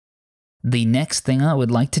The next thing I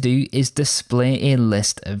would like to do is display a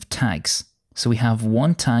list of tags. So we have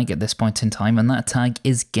one tag at this point in time, and that tag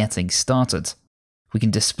is getting started. We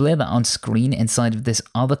can display that on screen inside of this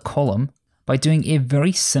other column by doing a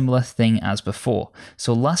very similar thing as before.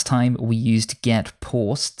 So last time we used get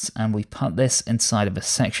posts and we put this inside of a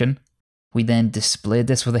section. We then displayed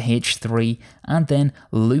this with a h3 and then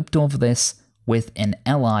looped over this with an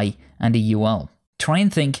li and a ul. Try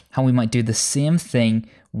and think how we might do the same thing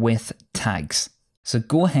with tags. So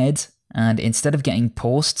go ahead and instead of getting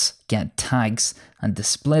posts, get tags and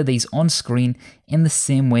display these on screen in the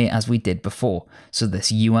same way as we did before. So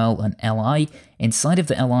this ul and li, inside of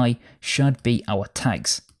the li should be our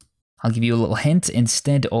tags. I'll give you a little hint.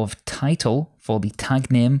 Instead of title for the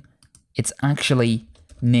tag name, it's actually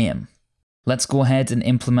name. Let's go ahead and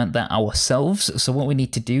implement that ourselves. So what we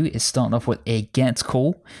need to do is start off with a get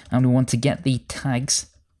call, and we want to get the tags,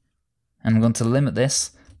 and we're going to limit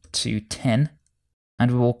this to 10,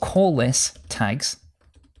 and we will call this tags.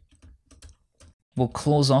 We'll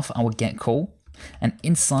close off our get call, and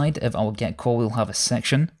inside of our get call we'll have a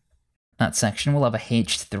section. That section will have a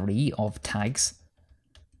h3 of tags.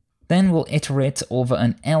 Then we'll iterate over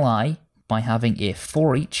an li by having a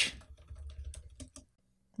for each.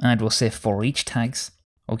 And we'll say for each tags,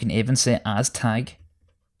 or we can even say as tag.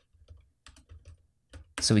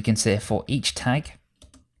 So we can say for each tag.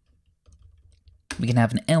 We can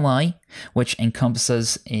have an li, which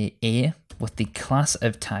encompasses a with the class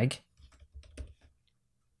of tag.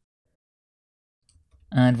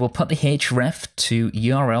 And we'll put the href to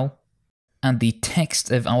URL and the text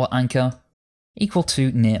of our anchor equal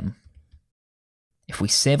to name. If we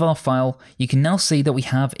save our file, you can now see that we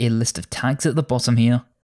have a list of tags at the bottom here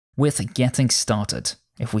with getting started.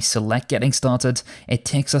 If we select getting started, it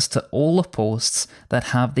takes us to all the posts that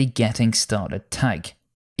have the getting started tag.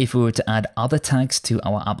 If we were to add other tags to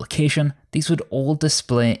our application, these would all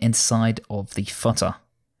display inside of the footer.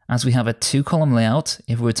 As we have a 2-column layout,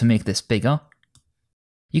 if we were to make this bigger,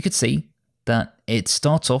 you could see that it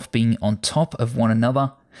starts off being on top of one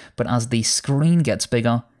another, but as the screen gets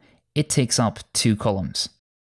bigger, it takes up 2 columns.